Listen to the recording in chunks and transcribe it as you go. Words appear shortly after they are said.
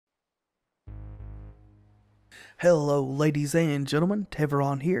Hello ladies and gentlemen,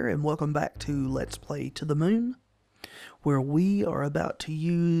 Tevaron here, and welcome back to Let's Play to the Moon, where we are about to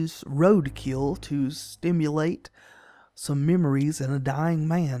use roadkill to stimulate some memories in a dying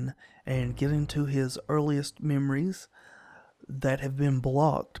man and get into his earliest memories that have been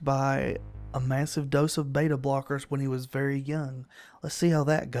blocked by a massive dose of beta blockers when he was very young. Let's see how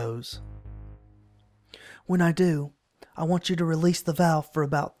that goes. When I do, I want you to release the valve for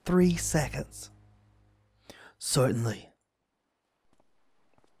about 3 seconds. Certainly.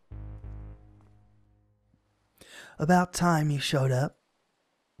 About time you showed up.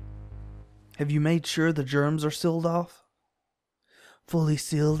 Have you made sure the germs are sealed off? Fully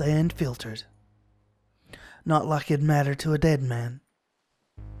sealed and filtered. Not like it'd matter to a dead man.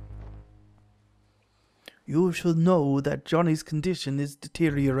 You should know that Johnny's condition is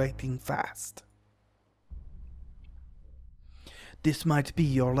deteriorating fast. This might be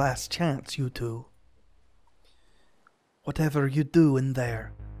your last chance, you two. Whatever you do in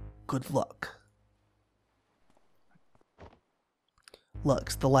there, good luck.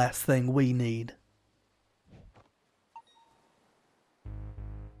 Luck's the last thing we need.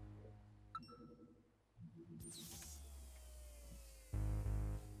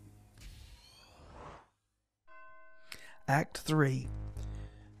 Act 3.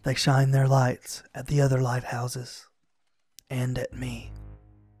 They shine their lights at the other lighthouses, and at me.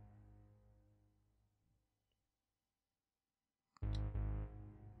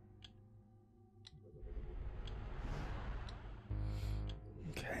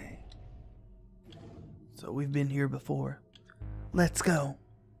 Okay. So we've been here before. Let's go.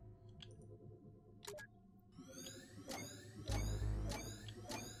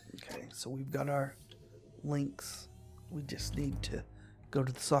 Okay, so we've got our links. We just need to go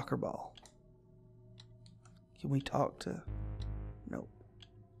to the soccer ball. Can we talk to... Nope.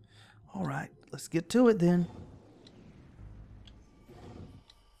 Alright, let's get to it then.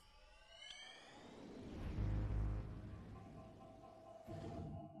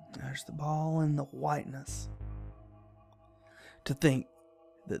 There's the ball and the whiteness. To think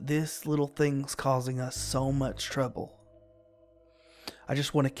that this little thing's causing us so much trouble. I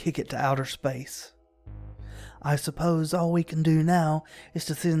just want to kick it to outer space. I suppose all we can do now is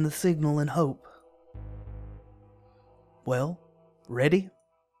to send the signal and hope. Well, ready?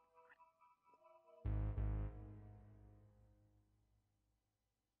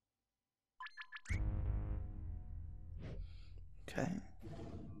 Okay.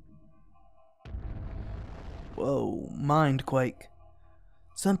 Whoa, mindquake.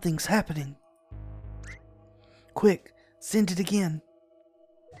 Something's happening. Quick, send it again.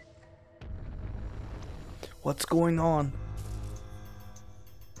 What's going on?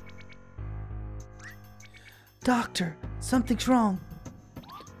 Doctor, something's wrong.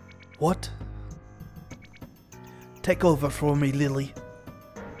 What? Take over for me, Lily.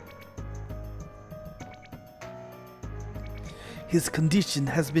 His condition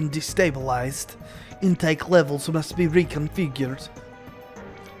has been destabilized. Intake levels must be reconfigured.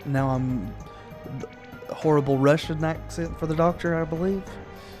 Now I'm a horrible Russian accent for the doctor, I believe.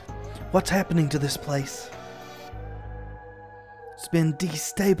 What's happening to this place? It's been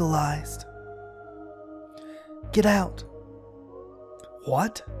destabilized. Get out.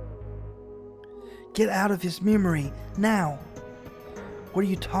 What? Get out of his memory, now. What are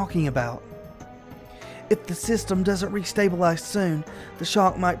you talking about? If the system doesn't restabilize soon, the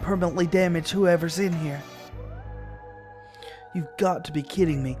shock might permanently damage whoever's in here. You've got to be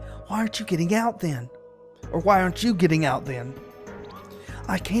kidding me. Why aren't you getting out then? Or why aren't you getting out then?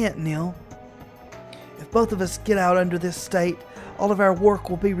 I can't, Neil. If both of us get out under this state, all of our work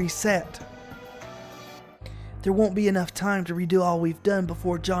will be reset. There won't be enough time to redo all we've done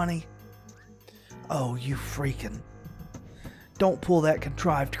before Johnny... Oh, you freaking... Don't pull that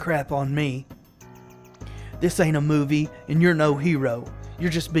contrived crap on me. This ain't a movie, and you're no hero. You're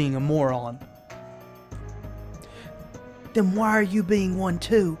just being a moron. Then why are you being one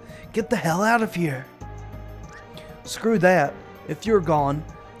too? Get the hell out of here. Screw that. If you're gone,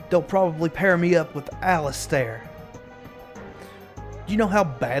 they'll probably pair me up with Alistair. Do you know how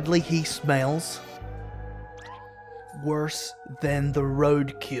badly he smells? Worse than the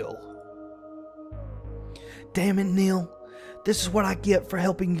roadkill. Damn it, Neil. This is what I get for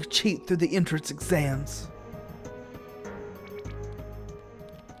helping you cheat through the entrance exams.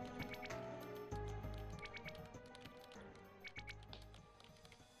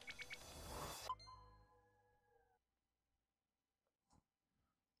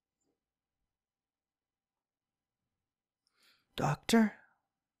 Doctor?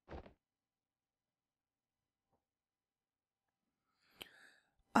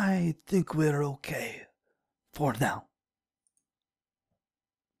 I think we're okay. For now.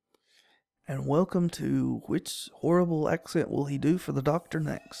 And welcome to which horrible accent will he do for the doctor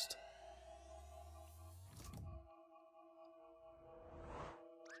next?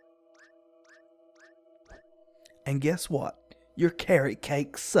 And guess what? Your carrot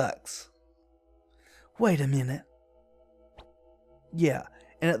cake sucks. Wait a minute. Yeah,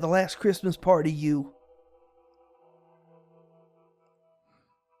 and at the last Christmas party you...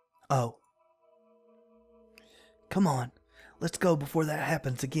 Oh. Come on, let's go before that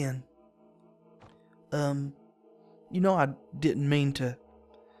happens again. You know I didn't mean to,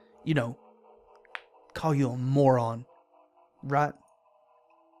 call you a moron, right?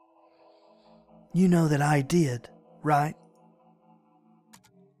 You know that I did, right?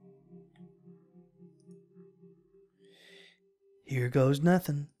 Here goes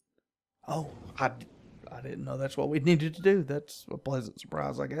nothing. Oh, I didn't know that's what we needed to do. That's a pleasant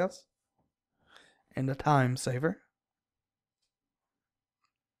surprise, I guess. And a time saver.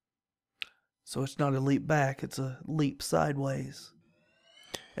 So it's not a leap back, it's a leap sideways.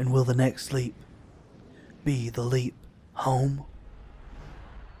 And will the next leap be the leap home?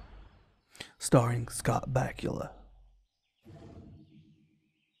 Starring Scott Bakula.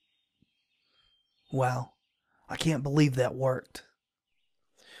 Wow, I can't believe that worked.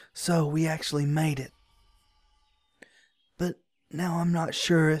 So we actually made it. But now I'm not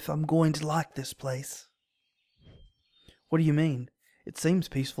sure if I'm going to like this place. What do you mean? It seems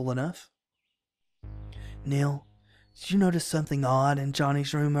peaceful enough. Neil, did you notice something odd in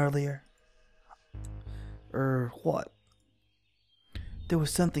Johnny's room earlier? What? There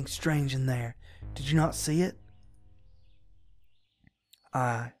was something strange in there. Did you not see it?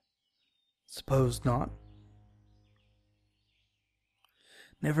 I suppose not.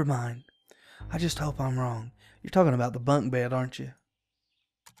 Never mind. I just hope I'm wrong. You're talking about the bunk bed, aren't you?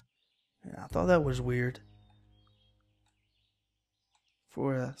 Yeah, I thought that was weird.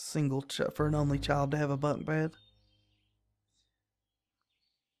 For for an only child to have a bunk bed.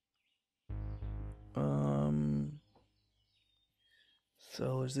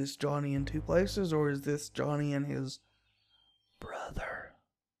 So is this Johnny in two places, or is this Johnny and his brother?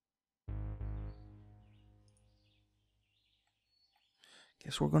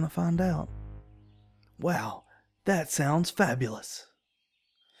 Guess we're gonna find out. Wow, that sounds fabulous.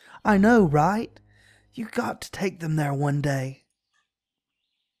 I know, right? You got to take them there one day.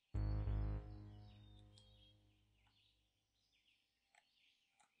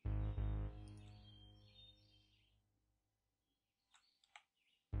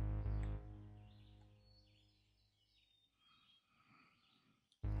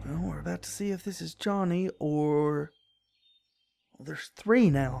 Well, we're about to see if this is Johnny or... Well, there's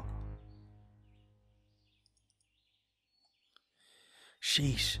three now.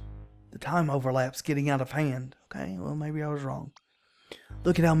 Sheesh. The time overlap's getting out of hand. Okay, well, maybe I was wrong.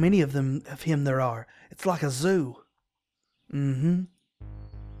 Look at how many of him there are. It's like a zoo. Mm-hmm.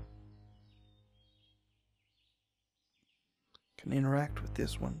 Can interact with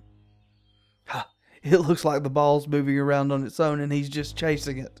this one. Ha! It looks like the ball's moving around on its own and he's just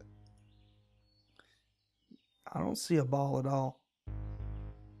chasing it. I don't see a ball at all.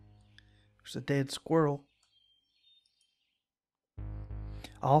 There's a dead squirrel.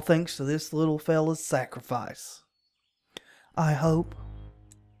 All thanks to this little fella's sacrifice. I hope.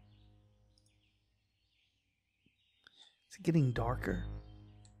 Is it getting darker?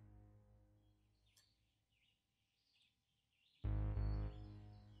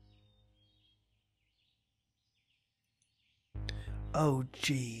 Oh,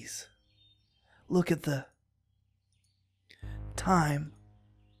 jeez. Look at the time.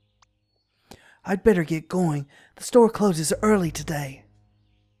 I'd better get going. The store closes early today.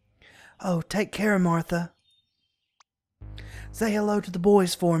 Oh, take care, Martha. Say hello to the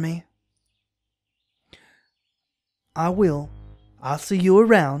boys for me. I will. I'll see you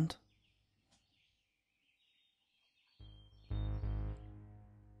around.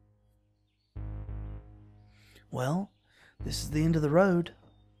 Well, this is the end of the road.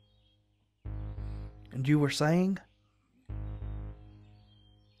 And you were saying?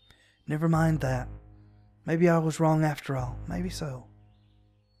 Never mind that. Maybe I was wrong after all. Maybe so.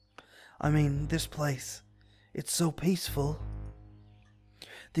 I mean, this place, it's so peaceful.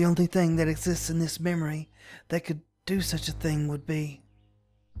 The only thing that exists in this memory that could do such a thing would be...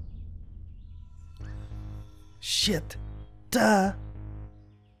 Shit. Duh.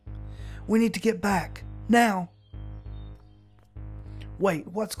 We need to get back. Now. Wait,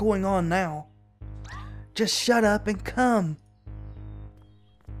 what's going on now? Just shut up and come.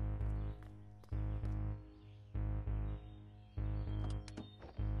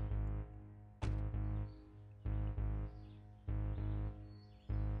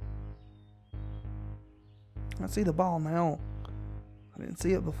 I see the ball now. I didn't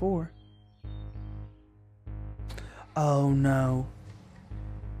see it before. Oh no.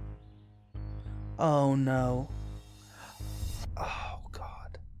 Oh no. Oh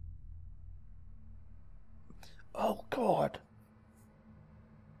God. Oh God.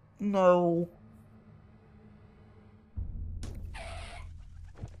 No.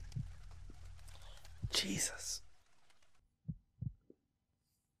 Jesus.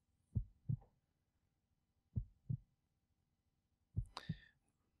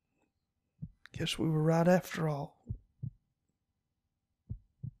 Guess we were right after all.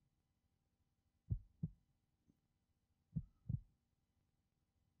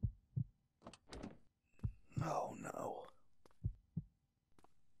 Oh no.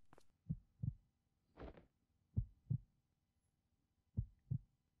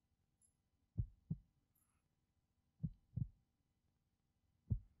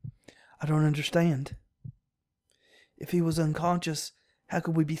 I don't understand. If he was unconscious, how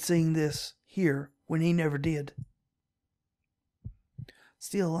could we be seeing this here when he never did?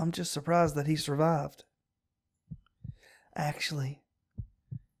 Still, I'm just surprised that he survived. Actually,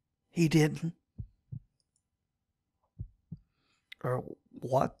 he didn't. Or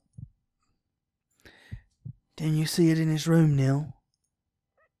what? Didn't you see it in his room, Neil?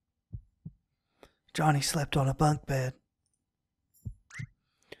 Johnny slept on a bunk bed.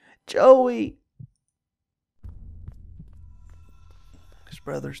 Joey! His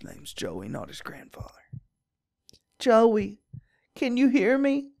brother's name's Joey, not his grandfather. Joey, can you hear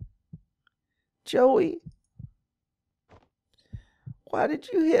me? Joey? Why did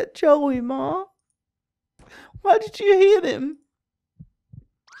you hit Joey, Ma? Why did you hit him?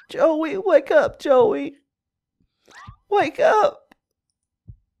 Joey, wake up, Joey. Wake up.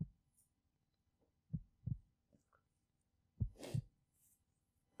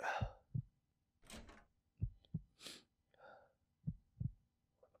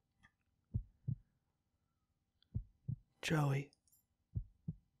 Joey.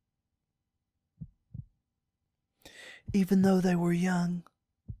 Even though they were young,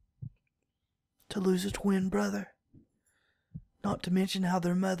 to lose a twin brother, not to mention how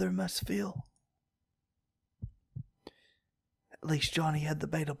their mother must feel. At least Johnny had the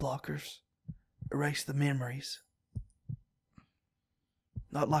beta blockers, erase the memories.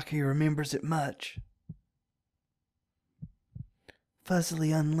 Not like he remembers it much.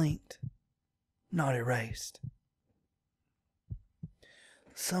 Fuzzily unlinked, not erased.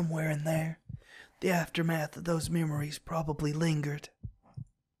 Somewhere in there, the aftermath of those memories probably lingered.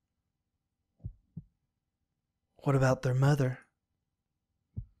 What about their mother?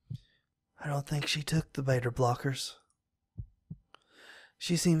 I don't think she took the beta blockers.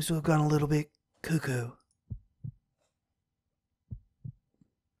 She seems to have gone a little bit cuckoo.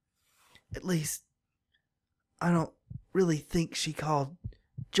 At least, I don't really think she called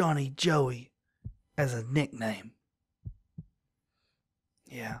Johnny Joey as a nickname.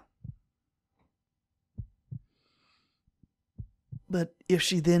 Yeah. But if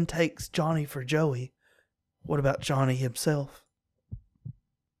she then takes Johnny for Joey, what about Johnny himself?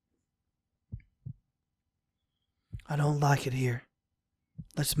 I don't like it here.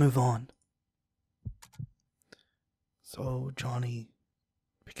 Let's move on. So Johnny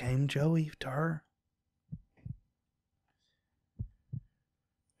became Joey to her.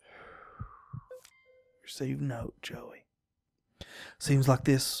 Receive note, Joey. Seems like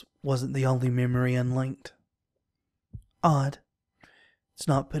this wasn't the only memory unlinked. Odd. It's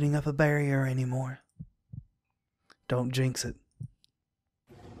not putting up a barrier anymore. Don't jinx it.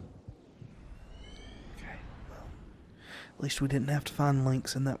 Okay, well, at least we didn't have to find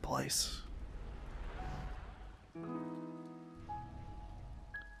links in that place.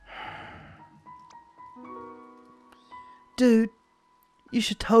 Dude, you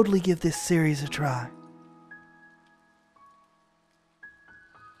should totally give this series a try.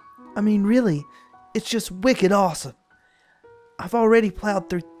 I mean, really, it's just wicked awesome. I've already plowed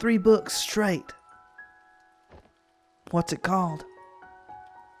through 3 books straight. What's it called?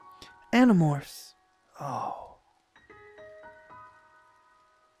 Animorphs. Oh.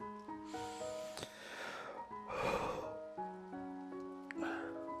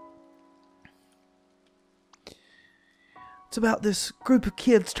 It's about this group of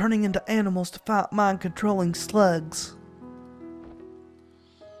kids turning into animals to fight mind-controlling slugs.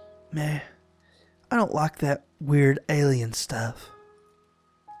 Meh. I don't like that weird alien stuff.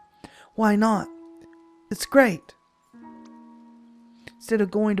 Why not? It's great. Instead of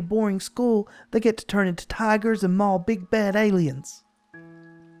going to boring school, they get to turn into tigers and maul big bad aliens.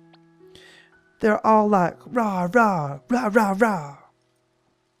 They're all like, rah, rah, rah, rah, rah.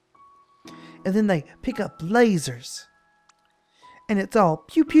 and then they pick up lasers. And it's all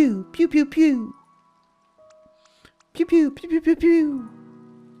pew pew, pew pew pew. Pew pew, pew pew pew pew.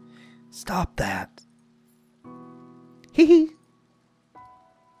 Stop that. Hee hee.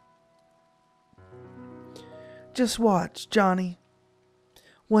 Just watch, Johnny.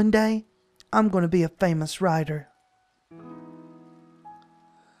 One day, I'm going to be a famous writer.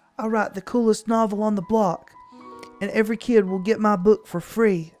 I'll write the coolest novel on the block, and every kid will get my book for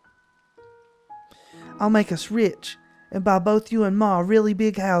free. I'll make us rich and buy both you and Ma really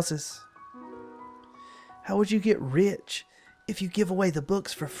big houses. How would you get rich if you give away the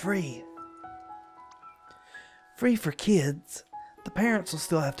books for free? Free for kids. The parents will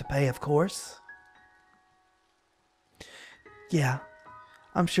still have to pay, of course. Yeah,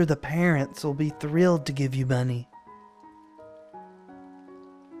 I'm sure the parents will be thrilled to give you money.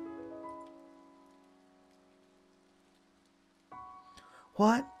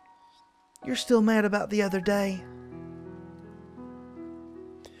 What? You're still mad about the other day?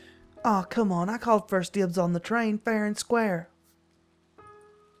 Aw, come on, I called first dibs on the train fair and square.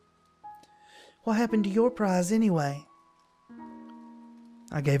 What happened to your prize anyway?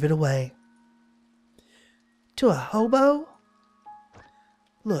 I gave it away. To a hobo?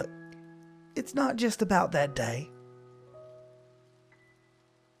 Look, it's not just about that day.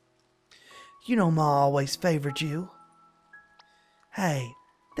 You know Ma always favored you. Hey,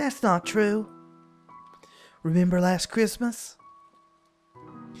 that's not true. Remember last Christmas?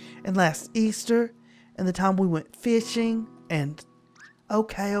 And last Easter? And the time we went fishing? And...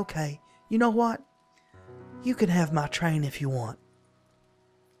 Okay. You know what? You can have my train if you want.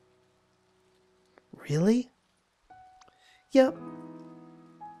 Really? Yep.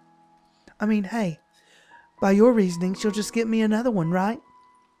 I mean, hey, by your reasoning, she'll just get me another one, right?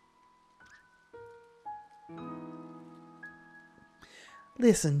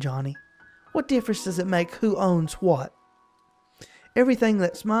 Listen, Johnny, what difference does it make who owns what? Everything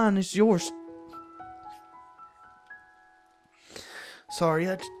that's mine is yours. Sorry,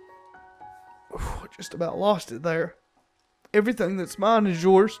 I just about lost it there. Everything that's mine is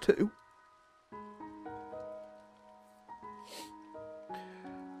yours, too.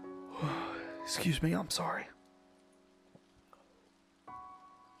 Excuse me, I'm sorry.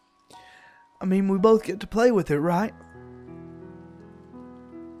 I mean, we both get to play with it, right?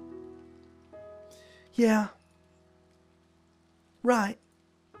 Yeah. Right.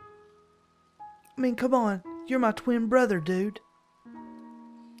 I mean, come on. You're my twin brother, dude.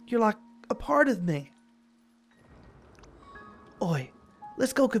 You're like a part of me. Oi,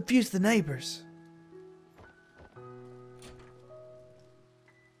 let's go confuse the neighbors.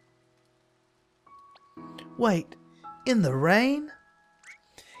 Wait, in the rain?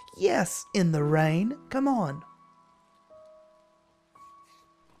 Yes, in the rain. Come on.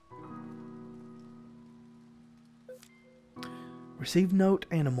 Receive note,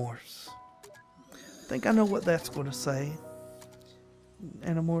 Animorphs. I think I know what that's going to say.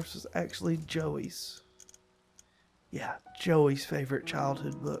 Animorphs is actually Joey's. Yeah, Joey's favorite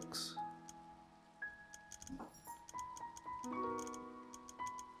childhood books.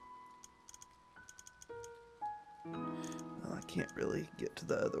 Well, I can't really get to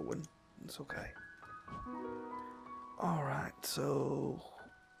the other one. It's okay. Alright, so...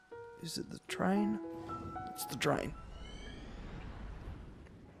 is it the train? It's the train.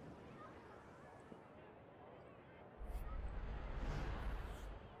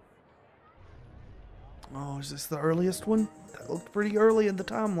 Oh, is this the earliest one? That looked pretty early in the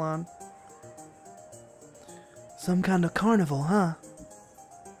timeline. Some kind of carnival, huh?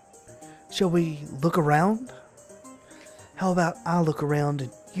 Shall we look around? How about I look around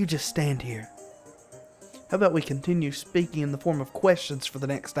and you just stand here? How about we continue speaking in the form of questions for the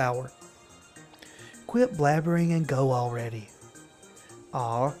next hour? Quit blabbering and go already.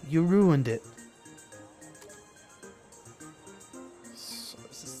 Aw, you ruined it. So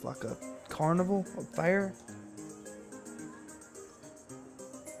is this like a carnival? A fair?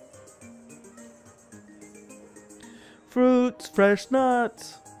 Fruits, fresh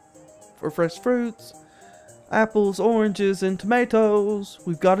nuts, or fresh fruits, apples, oranges, and tomatoes.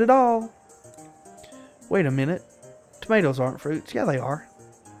 We've got it all. Wait a minute. Tomatoes aren't fruits. Yeah, they are.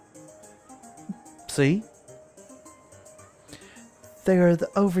 See? They are the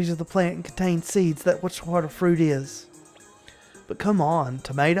ovaries of the plant and contain seeds. That's what a fruit is. But come on,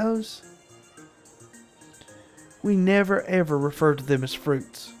 tomatoes? We never ever refer to them as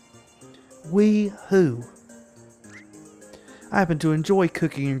fruits. We who? I happen to enjoy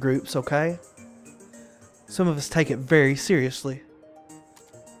cooking in groups, okay? Some of us take it very seriously.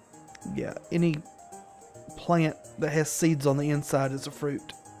 Yeah, any plant that has seeds on the inside is a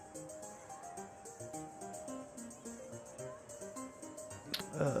fruit.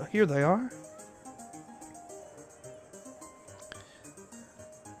 Here they are.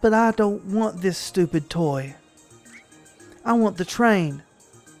 But I don't want this stupid toy. I want the train.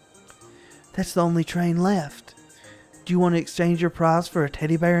 That's the only train left. Do you want to exchange your prize for a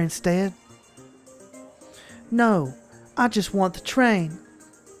teddy bear instead? No, I just want the train.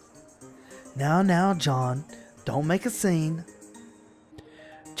 Now, John, don't make a scene.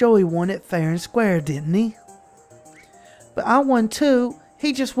 Joey won it fair and square, didn't he? But I won too.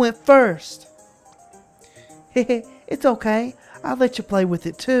 He just went first. Hehe, it's okay. I'll let you play with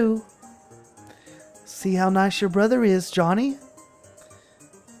it too. See how nice your brother is, Johnny?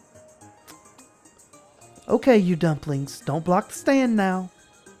 Okay, you dumplings, don't block the stand now.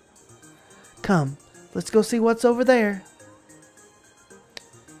 Come, let's go see what's over there.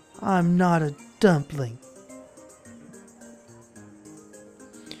 I'm not a dumpling.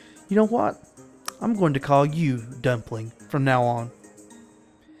 You know what? I'm going to call you Dumpling from now on.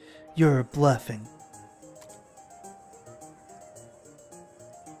 You're bluffing.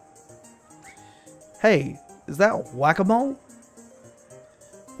 Hey, is that whack-a-mole?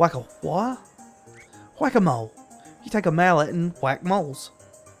 Whack-a-what? Whack-a-mole. You take a mallet and whack moles.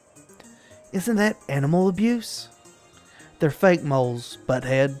 Isn't that animal abuse? They're fake moles,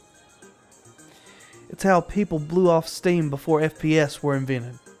 butthead. It's how people blew off steam before FPS were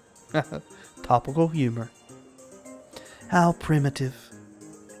invented. Topical humor. How primitive.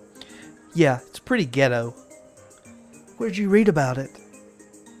 Yeah, it's pretty ghetto. Where'd you read about it?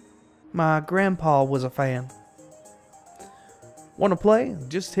 My grandpa was a fan. Want to play?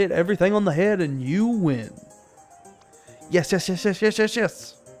 Just hit everything on the head and you win. Yes.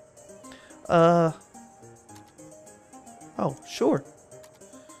 Oh, sure.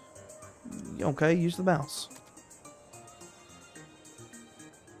 Okay, use the mouse.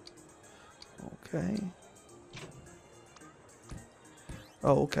 Okay.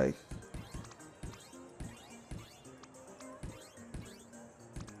 Oh, okay.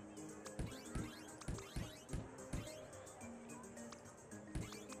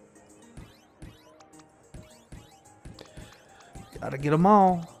 Gotta get them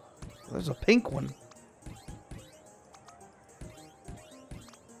all. There's a pink one.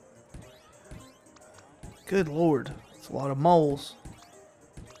 Good lord, it's a lot of moles.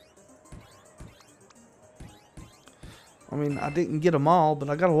 I mean, I didn't get them all, but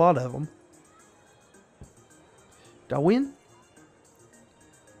I got a lot of them. Did I win?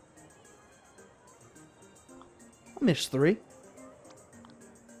 I missed 3.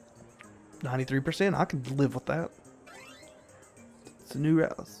 93%, I can live with that. It's a new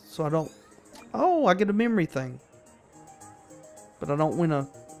route, so I don't... Oh, I get a memory thing. But I don't win a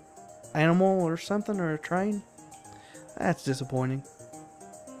animal or something, or a train? That's disappointing.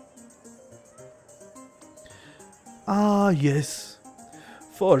 Ah, yes.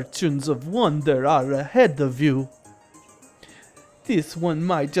 Fortunes of wonder are ahead of you. This one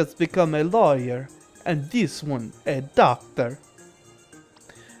might just become a lawyer, and this one a doctor.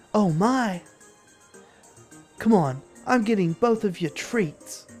 Oh my! Come on, I'm getting both of you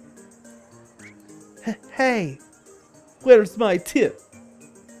treats. Hey, where's my tip?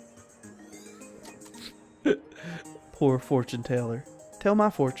 Poor fortune teller. Tell my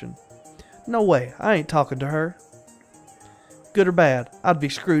fortune. No way, I ain't talking to her. Good or bad, I'd be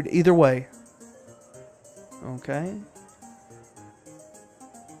screwed either way. Okay.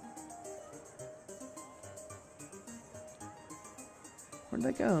 Where'd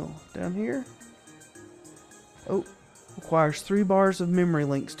they go? Down here? Oh, requires 3 bars of memory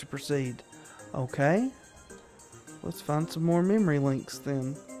links to proceed. Okay. Let's find some more memory links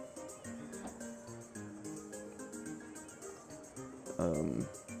then.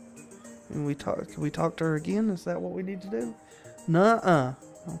 Can we talk to her again? Is that what we need to do? Nuh-uh.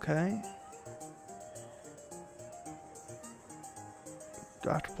 Okay. Do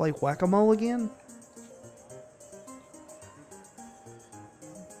I have to play whack-a-mole again?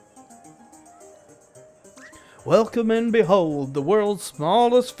 Welcome and behold the world's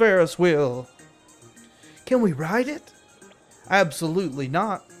smallest Ferris wheel. Can we ride it? Absolutely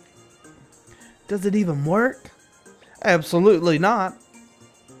not. Does it even work? Absolutely not.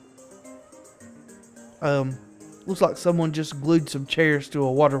 Looks like someone just glued some chairs to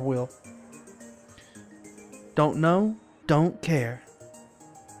a water wheel. Don't know, don't care.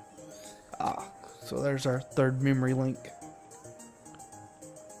 Ah, so there's our 3rd memory link.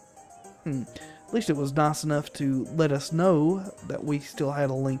 At least it was nice enough to let us know that we still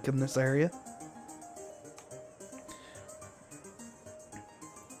had a link in this area.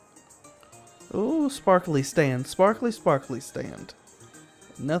 Oh, sparkly stand. Sparkly, sparkly stand.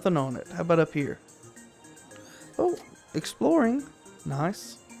 Nothing on it. How about up here? Oh, exploring.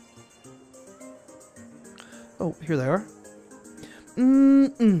 Nice. Oh, here they are.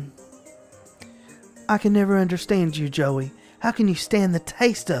 Mm-mm. I can never understand you, Joey. How can you stand the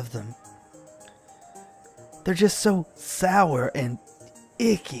taste of them? They're just so sour and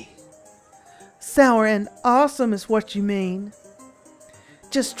icky. Sour and awesome is what you mean.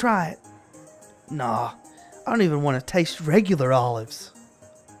 Just try it. Nah, I don't even want to taste regular olives.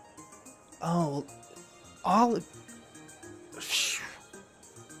 Oh, olive.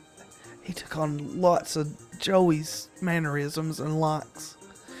 He took on lots of Joey's mannerisms and likes.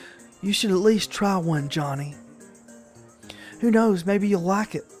 You should at least try one, Johnny. Who knows, maybe you'll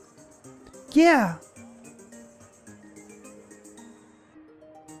like it. Yeah.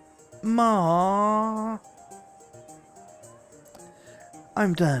 Ma.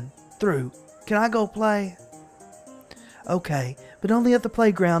 I'm done. Through. Can I go play? Okay, but only at the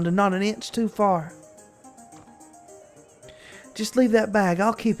playground and not an inch too far. Just leave that bag.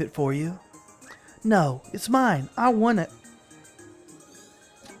 I'll keep it for you. No, it's mine. I want it.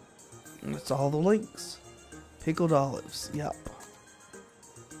 That's all the links. Pickled olives. Yep.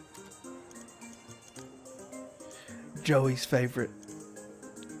 Joey's favorite.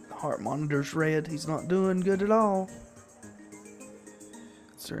 Heart monitor's red. He's not doing good at all.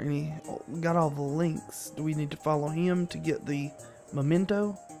 Is there any... Oh, we got all the links. Do we need to follow him to get the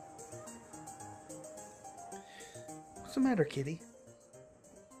memento? What's the matter, kitty?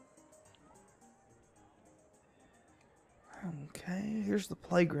 Okay, here's the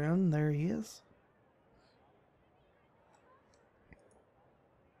playground. There he is.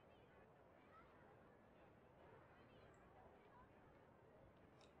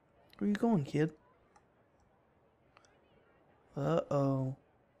 Where you going, kid? Uh-oh.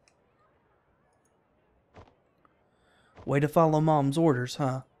 Way to follow Mom's orders,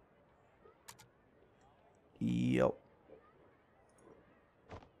 huh? Yep.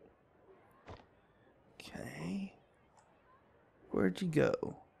 Okay. Where'd you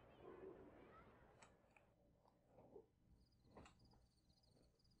go?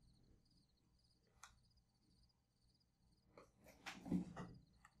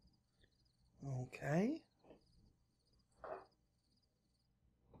 Okay.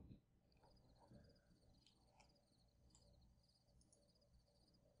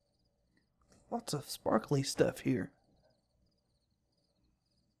 Lots of sparkly stuff here.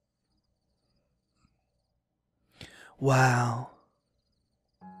 Wow.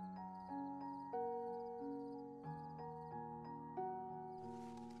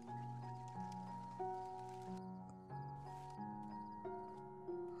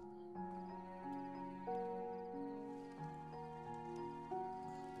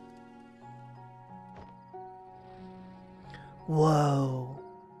 Whoa.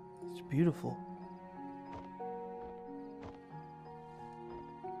 It's beautiful.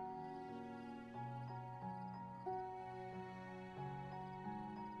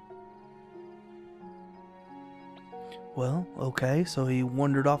 Well, okay, so he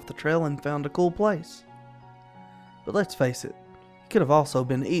wandered off the trail and found a cool place. But let's face it, he could have also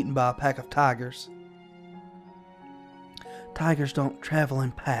been eaten by a pack of tigers. Tigers don't travel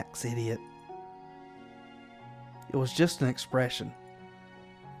in packs, idiot. It was just an expression.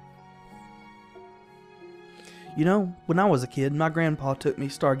 You know, when I was a kid, my grandpa took me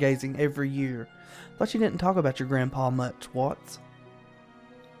stargazing every year. Thought you didn't talk about your grandpa much, Watts.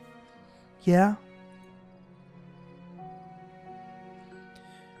 Yeah?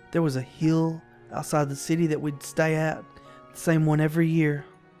 There was a hill outside the city that we'd stay at, the same one every year.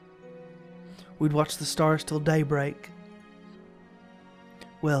 We'd watch the stars till daybreak.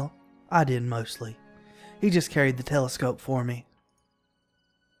 Well, I did mostly. He just carried the telescope for me.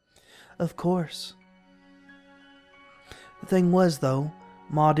 Of course. The thing was, though,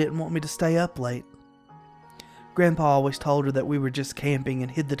 Ma didn't want me to stay up late. Grandpa always told her that we were just camping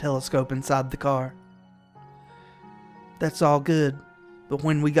and hid the telescope inside the car. That's all good, but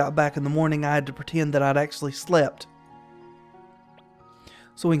when we got back in the morning, I had to pretend that I'd actually slept.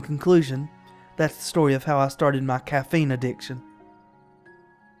 So in conclusion, that's the story of how I started my caffeine addiction.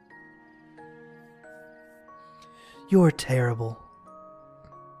 You're terrible.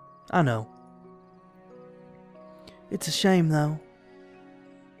 I know. It's a shame, though.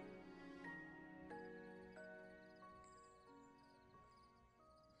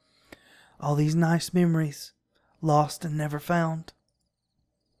 All these nice memories, lost and never found.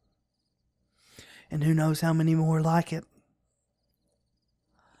 And who knows how many more like it.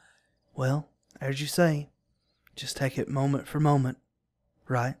 Well, as you say, just take it moment for moment,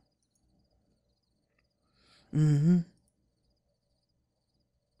 right? Mm-hmm.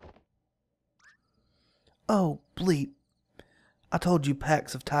 Oh, bleep. I told you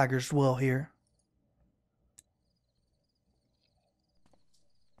packs of tigers dwell here.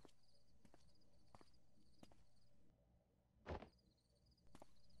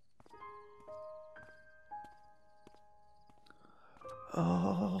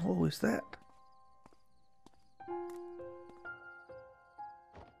 Oh, what was that?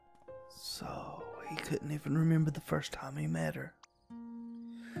 So, he couldn't even remember the first time he met her.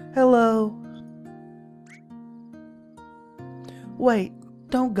 Hello. Wait,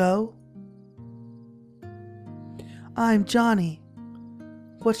 don't go. I'm Johnny.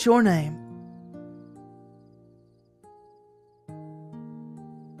 What's your name?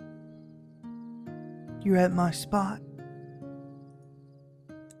 You're at my spot.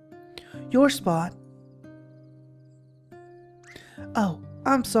 Your spot? Oh,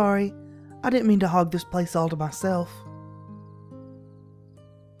 I'm sorry. I didn't mean to hog this place all to myself.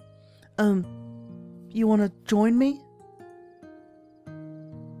 You want to join me?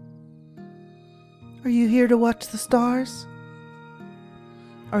 Are you here to watch the stars?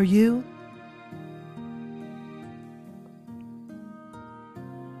 Are you?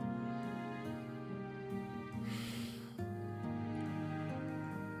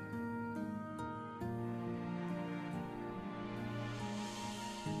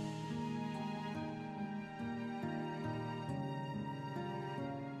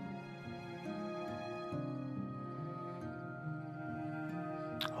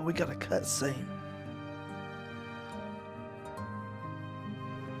 Oh, we got a cutscene.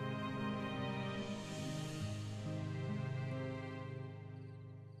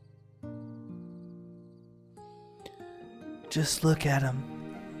 Just look at him.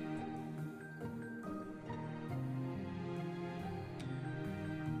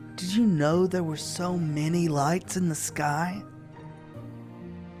 Did you know there were so many lights in the sky?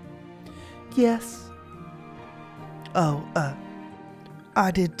 Yes. Oh, I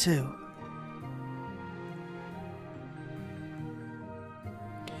did too.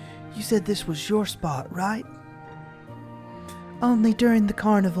 You said this was your spot, right? Only during the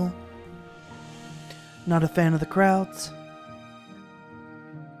carnival. Not a fan of the crowds?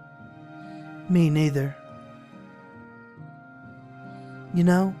 Me neither. You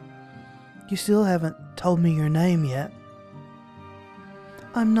know, you still haven't told me your name yet.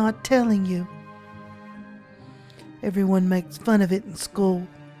 I'm not telling you. Everyone makes fun of it in school.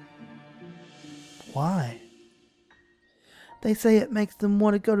 Why? They say it makes them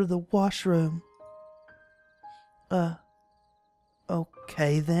want to go to the washroom.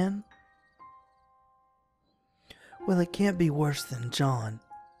 Okay then. Well, it can't be worse than John.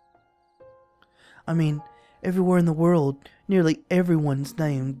 I mean, everywhere in the world, nearly everyone's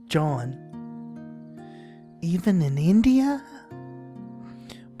named John. Even in India?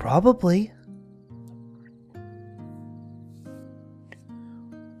 Probably.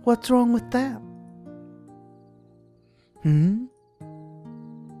 What's wrong with that?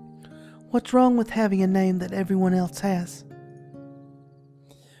 What's wrong with having a name that everyone else has?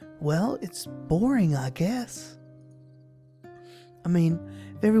 Well, it's boring, I guess. I mean,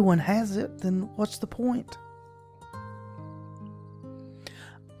 if everyone has it, then what's the point?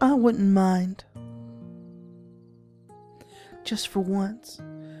 I wouldn't mind. Just for once,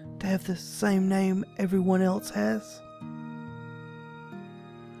 to have the same name everyone else has.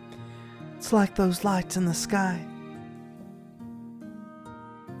 It's like those lights in the sky.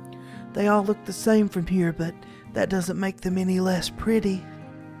 They all look the same from here, but that doesn't make them any less pretty.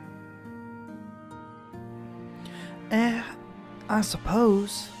 I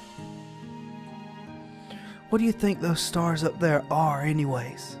suppose. What do you think those stars up there are,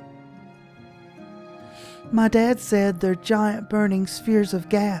 anyways? My dad said they're giant burning spheres of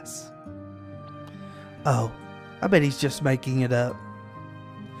gas. Oh, I bet he's just making it up.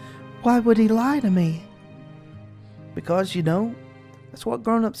 Why would he lie to me? Because, you know, that's what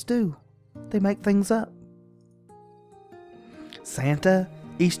grown-ups do. They make things up. Santa,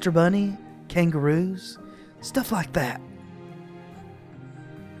 Easter Bunny, kangaroos, stuff like that.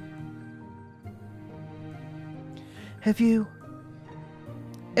 Have you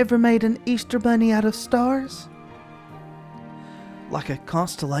ever made an Easter Bunny out of stars? Like a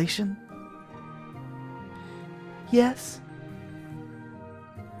constellation? Yes.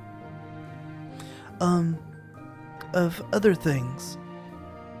 Of other things.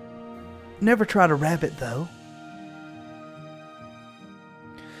 Never tried a rabbit, though.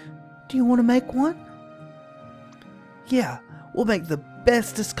 Do you want to make one? Yeah, we'll make the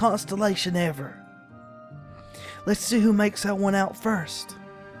bestest constellation ever. Let's see who makes that one out first.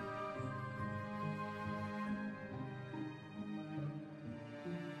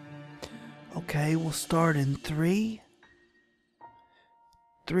 Okay, we'll start in 3,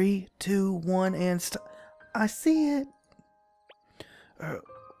 3, 2, 1, and I see it.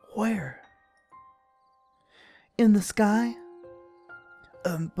 Where? In the sky?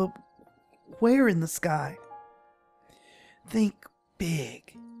 But where in the sky? Think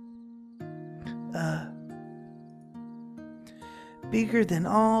big. Bigger than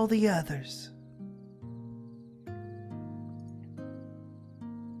all the others.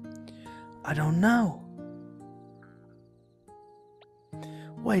 I don't know.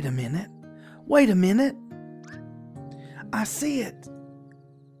 Wait a minute. Wait a minute. I see it.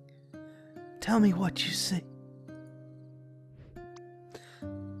 Tell me what you see.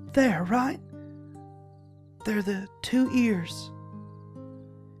 There, right? They're the 2 ears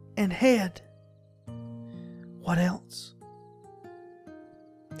and head. What else?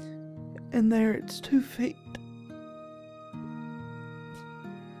 And there it's 2 feet.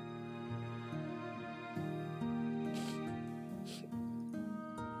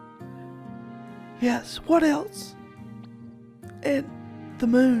 Yes, what else? And the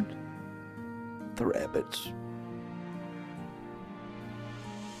moon. The rabbits.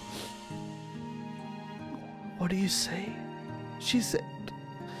 What do you see? She said,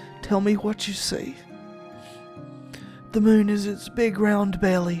 tell me what you see. The moon is its big round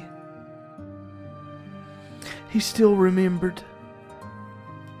belly. He still remembered.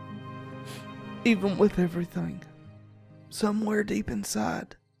 Even with everything. Somewhere deep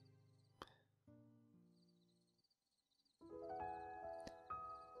inside.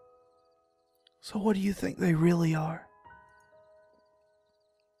 So what do you think they really are?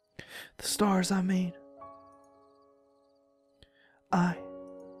 The stars, I mean.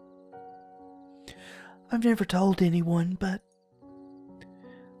 I've never told anyone, but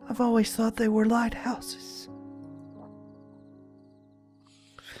I've always thought they were lighthouses.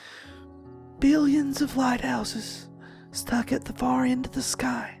 Billions of lighthouses stuck at the far end of the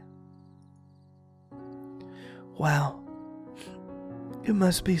sky. Wow, it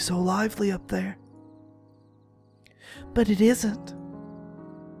must be so lively up there. But it isn't.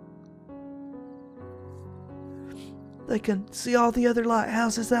 They can see all the other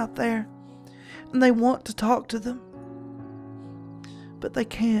lighthouses out there, and they want to talk to them. But they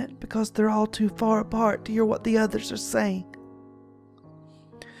can't because they're all too far apart to hear what the others are saying.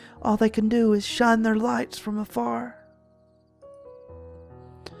 All they can do is shine their lights from afar.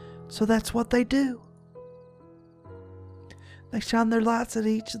 So that's what they do. They shine their lights at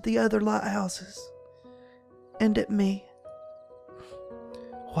each of the other lighthouses. And at me.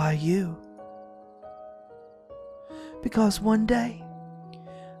 Why you? Because one day,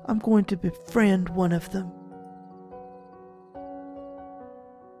 I'm going to befriend one of them.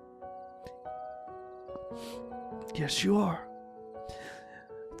 Yes, you are.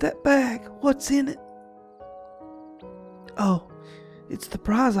 That bag, what's in it? Oh, it's the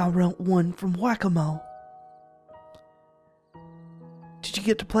prize I won from Whack-A-Mole. Did you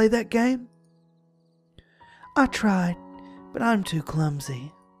get to play that game? I tried, but I'm too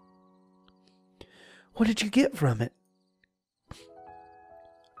clumsy. What did you get from it?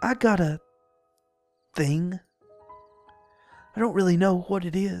 I got a thing. I don't really know what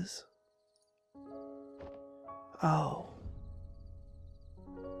it is. Oh.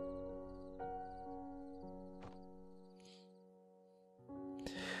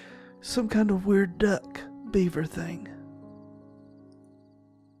 Some kind of weird duck beaver thing.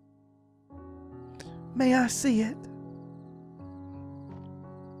 May I see it?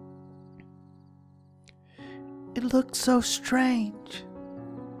 It looks so strange.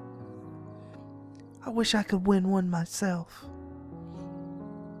 I wish I could win one myself.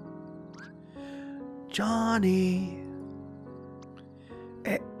 Johnny.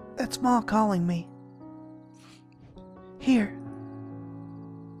 That's Ma calling me. Here.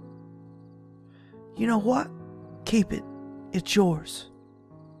 You know what? Keep it. It's yours.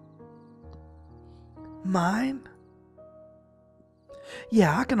 Mine?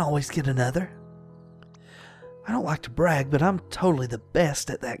 Yeah, I can always get another. I don't like to brag, but I'm totally the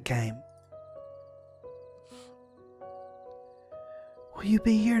best at that game. Will you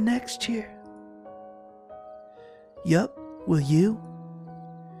be here next year? Yup. Will you?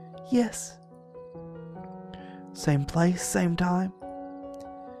 Yes. Same place, same time?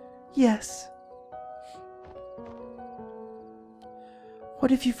 Yes.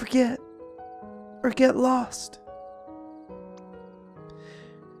 What if you forget? Or get lost?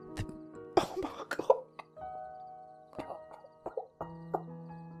 Oh my God.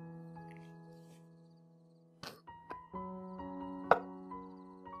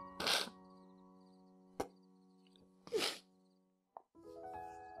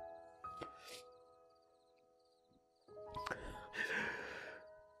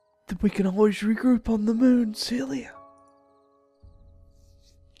 We can always regroup on the moon, Celia.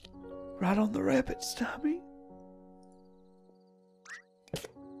 Right on the rabbit's tummy.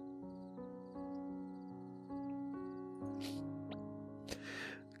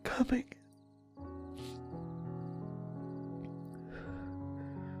 Coming.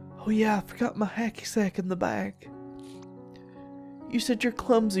 Oh yeah, I forgot my hacky sack in the bag. You said you're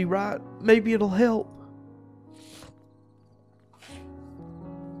clumsy, right? Maybe it'll help.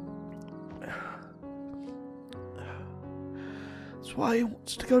 That's why he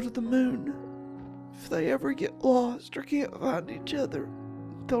wants to go to the moon. If they ever get lost or can't find each other,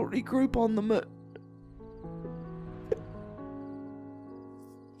 they'll regroup on the moon.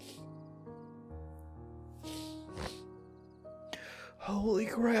 Holy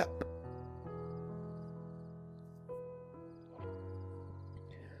crap.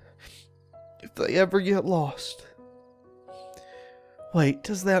 If they ever get lost. Wait,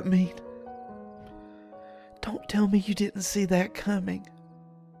 does that mean... Don't tell me you didn't see that coming.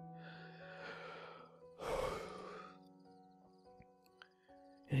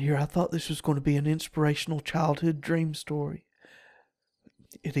 And here I thought this was going to be an inspirational childhood dream story.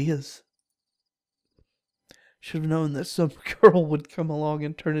 It is. Should have known that some girl would come along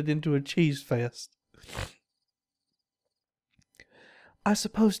and turn it into a cheese fest. I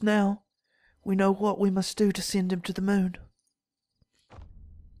suppose now we know what we must do to send him to the moon.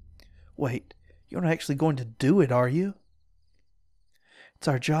 Wait, you're not actually going to do it, are you? It's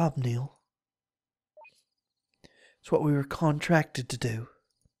our job, Neil. It's what we were contracted to do.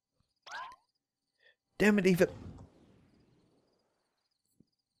 Damn it,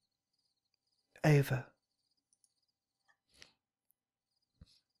 Ava.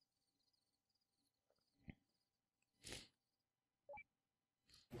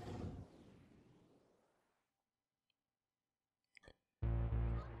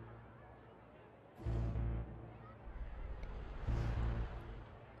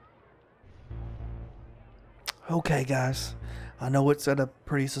 Okay, guys. I know it's at a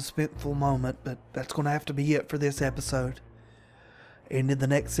pretty suspenseful moment, but that's going to have to be it for this episode. And in the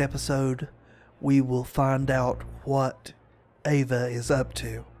next episode, we will find out what Ava is up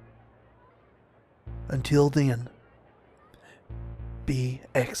to. Until then, be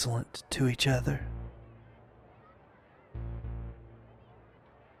excellent to each other.